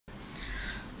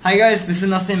Hi guys, this is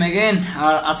Nasim again.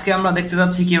 আর আজকে আমরা দেখতে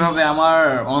যাচ্ছি কিভাবে আমার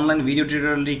অনলাইন ভিডিও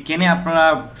টিউটোরিয়ালটি কিনে আপনারা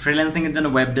ফ্রিল্যান্সিং এর জন্য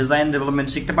ওয়েব ডিজাইন ডেভেলপমেন্ট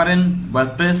শিখতে পারেন,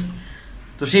 ওয়ার্ডপ্রেস।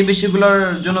 তো সেই বিষয়গুলোর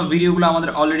জন্য ভিডিওগুলো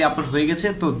আমাদের অলরেডি আপলোড হয়ে গেছে।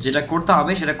 তো যেটা করতে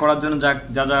হবে সেটা করার জন্য যা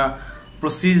যা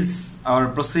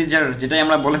প্রসিজার যেটাই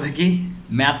আমরা বলে থাকি,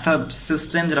 মেথড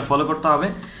সিস্টেম যেটা ফলো করতে হবে,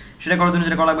 সেটা করার জন্য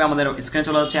যেটা করা লাগবে, আমাদের স্ক্রিনে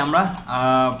চলে যাচ্ছে। আমরা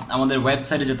আমাদের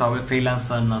ওয়েবসাইটে যেতে হবে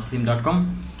freelancernasim.com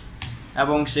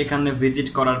এবং সেখানে ভিজিট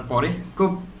করার পরে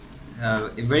খুব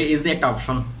ভেরি ইজি একটা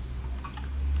অপশন,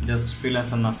 জাস্ট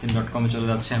freelancernasim.com চলে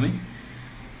যাচ্ছে আমি।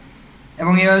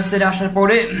 এবং এই ওয়েবসাইটে আসার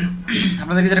পরে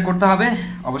আপনাদেরকে যেটা করতে হবে,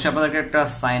 অবশ্যই আপনাদেরকে একটা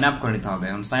সাইন আপ করে নিতে হবে।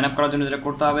 এবং সাইন আপ করার জন্য যেটা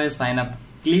করতে হবে, সাইন আপ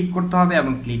ক্লিক করতে হবে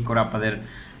এবং ক্লিক করে আপনাদের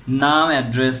নাম,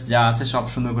 অ্যাড্রেস যা আছে সব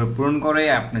সুন্দর করে পূরণ করে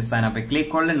আপনি সাইন আপে ক্লিক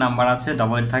করলে, নাম্বার আছে,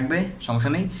 ডবল থাকবে,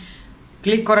 সমস্যা নেই।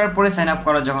 ক্লিক করার পরে সাইন আপ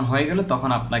করা যখন হয়ে গেল, তখন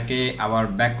আপনাকে আবার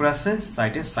ব্যাক করে আসে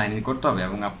সাইটে সাইন ইন করতে হবে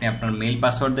এবং আপনি আপনার মেইল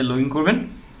পাসওয়ার্ড দিয়ে লগ ইন করবেন।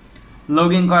 লগ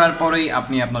ইন করার পরেই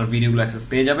আপনি আপনার ভিডিওগুলো অ্যাক্সেস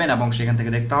পেয়ে যাবেন এবং সেখান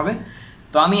থেকে দেখতে হবে।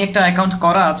 তো আমি একটা অ্যাকাউন্ট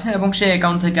করা আছে এবং সেই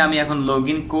অ্যাকাউন্ট থেকে আমি এখন লগ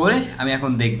ইন করে আমি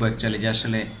এখন দেখবো অ্যাকচুয়ালি যে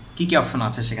আসলে কি কি অপশন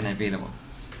আছে সেখানে পেয়ে যাবো।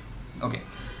 ওকে,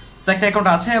 সো একটা অ্যাকাউন্ট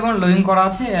আছে এবং লগ ইন করা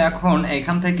আছে। এখন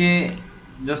এখান থেকে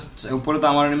জাস্ট উপরে তো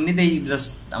আমার এমনিতেই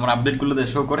জাস্ট আমার আপডেটগুলোতে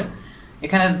শো করে,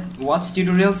 এখানে ওয়াচ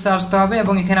টিউটোরিয়ালস আসতে হবে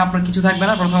এবং এখানে আপনার কিছু থাকবে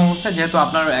না প্রথম অবস্থায়, যেহেতু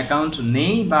আপনার অ্যাকাউন্ট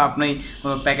নেই বা আপনি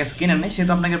কোনো প্যাকেজ কিনেন নেই,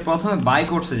 সেহেতু আপনাকে প্রথমে বাই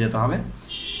কোর্সে যেতে হবে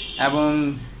এবং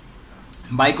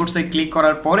বাই কোর্সে ক্লিক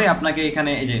করার পরে আপনাকে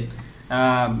এখানে এই যে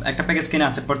একটা প্যাকেজ কিনে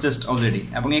আছে পারচেসড অলরেডি,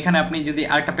 এবং এখানে আপনি যদি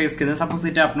আরেকটা প্যাকেজ কিনেন, সাপোজ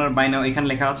এটা আপনার বাই নাও এখানে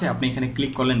লেখা আছে, আপনি এখানে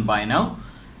ক্লিক করলেন বাই নাও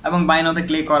এবং বাই নাওতে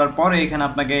ক্লিক করার পরে এখানে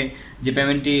আপনাকে যে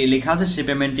পেমেন্টটি লেখা আছে সেই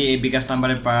পেমেন্টটি এই বিকাশ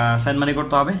নাম্বারে সেন্ড মানি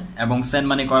করতে হবে এবং সেন্ড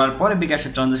মানি করার পরে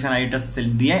বিকাশের ট্রানজাকশন আইডিটা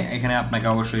দিয়ে এখানে আপনাকে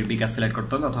অবশ্যই বিকাশ সিলেক্ট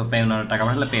করতে হবে, অথবা পেওনার টাকা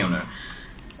পাঠালে পেওনার।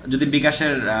 যদি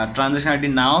বিকাশের ট্রানজাকশন আইডি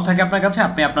নাও থাকে আপনার কাছে,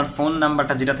 আপনি আপনার ফোন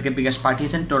নাম্বারটা যেটা থেকে বিকাশ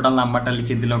পাঠিয়েছেন টোটাল নাম্বারটা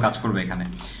লিখে দিলেও কাজ করবে। এখানে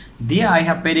দিয়ে আই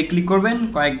হ্যাভ পেডে ক্লিক করবেন,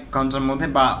 কয়েক ঘন্টার মধ্যে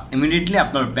বা ইমিডিয়েটলি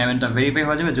আপনার পেমেন্টটা ভেরিফাই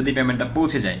হয়ে যাবে যদি পেমেন্টটা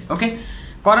পৌঁছে যায়। ওকে,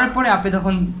 করার পরে আপনি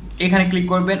তখন এখানে ক্লিক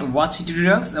করবেন ওয়াচ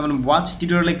টিউটোরিয়ালস এবং ওয়াচ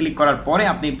টিউটোরিয়ালে ক্লিক করার পরে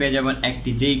আপনি পেয়ে যাবেন একটি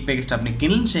যেই প্যাকেজটা আপনি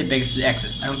কিনলেন সেই প্যাকেজের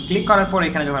অ্যাক্সেস। এখন ক্লিক করার পরে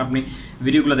এখানে যখন আপনি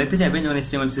ভিডিওগুলো দেখতে চাইবেন, যেমন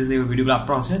HTML CSS ভিডিওগুলো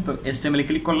আপলোড হচ্ছে, তো HTML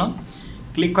ক্লিক করলাম।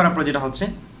 ক্লিক করার পর যেটা হচ্ছে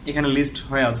এখানে লিস্ট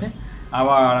হয়ে আছে।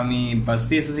 আবার আমি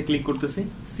CSS এ ক্লিক করতেছি,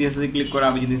 CSS এ ক্লিক করে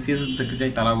আমি যদি CSS দেখতে চাই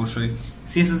তাহলে অবশ্যই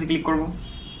CSS এ ক্লিক করব।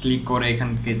 ক্লিক করে এখান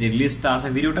থেকে যে লিস্টটা আছে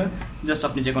ভিডিওটার, জাস্ট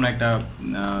আপনি যে কোনো একটা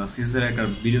CSS এর একটা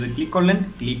ভিডিওতে ক্লিক করলেন,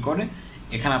 ক্লিক করে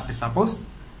এখানে আপনি সাপোজ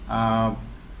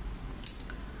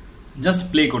জাস্ট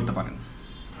প্লে করতে পারেন।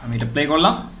 আমি এটা প্লে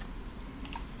করলাম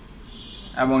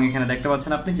এবং এখানে দেখতে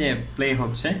পাচ্ছেন আপনি যে প্লে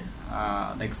হচ্ছে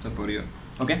ডেস্কটপ অডিও।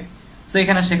 ওকে, সো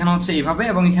এখানে শেখানো হচ্ছে এইভাবে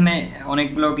এবং এখানে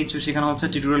অনেকগুলো কিছু শেখানো হচ্ছে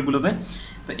টিউটোরিয়ালগুলোতে।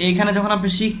 তো এইখানে যখন আপনি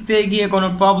শিখতে গিয়ে কোনো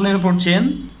প্রবলেমে পড়ছেন,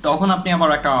 তখন আপনি আবার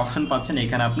একটা অপশন পাচ্ছেন,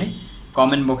 এখানে আপনি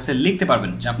কমেন্ট বক্সে লিখতে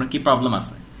পারবেন যে আপনার কি প্রবলেম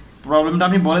আছে। প্রবলেমটা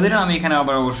আপনি বলে দিলেন, আমি এখানে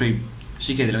আবার অবশ্যই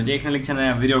শিখিয়ে দিলাম। যে এখানে লিখছেন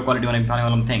ভিডিওর কোয়ালিটি অনেক ভালো,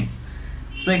 বললাম থ্যাংকস।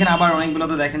 সো এখানে আবার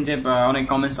অনেকগুলোতে দেখেন যে অনেক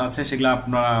কমেন্টস আছে, সেগুলো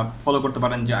আপনারা ফলো করতে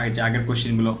পারেন। যে আগের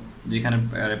কোয়েশ্চেনগুলো যেখানে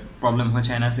প্রবলেম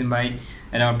হয়েছে, নাসিম ভাই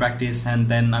এটা আমার প্র্যাকটিস হ্যান্ড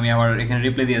দেন, আমি আবার এখানে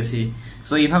রিপ্লাই দিয়েছি।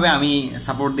 সো এইভাবে আমি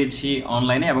সাপোর্ট দিচ্ছি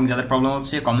অনলাইনে এবং যাদের প্রবলেম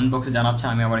হচ্ছে কমেন্ট বক্সে জানাচ্ছে,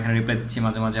 আমি আবার এখানে রিপ্লাই দিচ্ছি।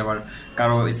 মাঝে মাঝে আবার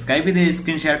কারো স্কাইপে দিয়ে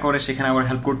স্ক্রিন শেয়ার করে সেখানে আবার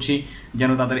হেল্প করছি,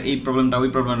 যেন তাদের এই প্রবলেমটা ওই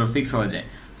প্রবলেমটা ফিক্স হয়ে যায়।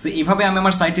 সো এইভাবে আমি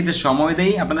আমার সাইটটিতে সময়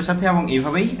দেই আপনাদের সাথে এবং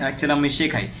এইভাবেই অ্যাকচুয়ালি আমি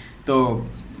শেখাই। তো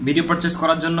ভিডিও পারচেস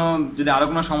করার জন্য যদি আরো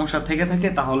কোনো সমস্যা থেকে থাকে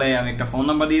তাহলে আমি একটা ফোন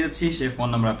নাম্বার দিয়ে দিচ্ছি, সেই ফোন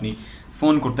নাম্বার আপনি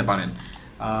ফোন করতে পারেন।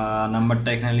 নাম্বারটা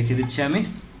এখানে লিখে দিচ্ছি আমি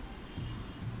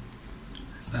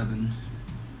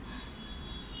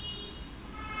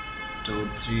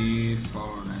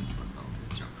 72349।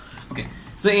 ওকে,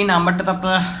 সো এই নাম্বারটাতে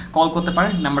আপনারা কল করতে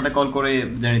পারেন, নাম্বারটা কল করে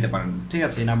জেনে নিতে পারেন। ঠিক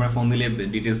আছে, এই নাম্বারে ফোন দিলে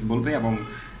ডিটেলস বলবে এবং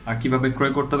কিভাবে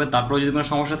ক্রয় করতে হবে। তারপরে যদি কোনো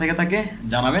সমস্যা থেকে থাকে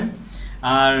জানাবেন।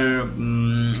 আর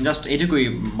জাস্ট এইটুকুই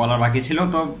বলার বাকি ছিল।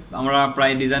 তো আমরা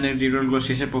প্রায় ডিজাইনের টিউটোরিয়ালগুলো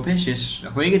শেষের পথে, শেষ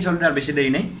হয়ে গেছে অলরেডি, আর বেশি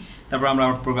দেরি নেই। তারপর আমরা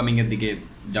প্রোগ্রামিংয়ের দিকে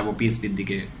যাব, পিএইচপির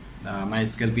দিকে,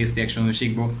 মাইস্কেল পিএইচপি একসঙ্গে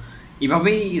শিখবো।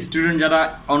 এইভাবেই স্টুডেন্ট যারা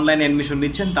অনলাইনে অ্যাডমিশন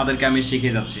নিচ্ছেন তাদেরকে আমি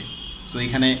শিখিয়ে যাচ্ছি। সো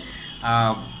এখানে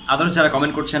আদার্স যারা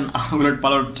কমেন্ট করছেন উলট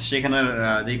পালট, সেখানের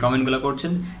যেই কমেন্টগুলো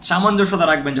করছেন সামঞ্জস্যতা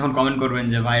রাখবেন যখন কমেন্ট করবেন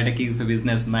যে ভাই এটা কি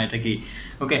বিজনেস না এটা কি।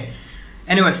 ওকে,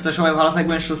 এনিওয়েজ, তো সবাই ভালো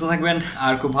থাকবেন, সুস্থ থাকবেন।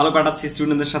 আর খুব ভালো কাটাচ্ছি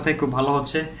স্টুডেন্টদের সাথে, খুব ভালো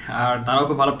হচ্ছে। আর তারাও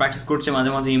খুব ভালো প্র্যাকটিস করছে,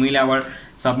 মাঝে মাঝে ইমেইলে আবার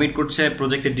সাবমিট করছে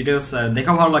প্রজেক্টের ডিটেলস,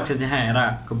 দেখা ভালো লাগছে যে হ্যাঁ এরা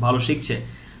খুব ভালো শিখছে।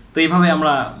 তো এইভাবে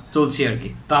আমরা চলছি আর কি।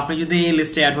 তো আপনি যদি এই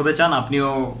লিস্টে অ্যাড হতে চান, আপনিও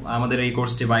আমাদের এই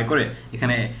কোর্সটি বাই করে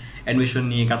এখানে অ্যাডমিশন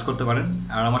নিয়ে কাজ করতে পারেন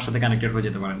আর আমার সাথে কানেক্টেড হয়ে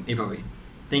যেতে পারেন এইভাবেই।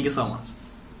 Thank you so much.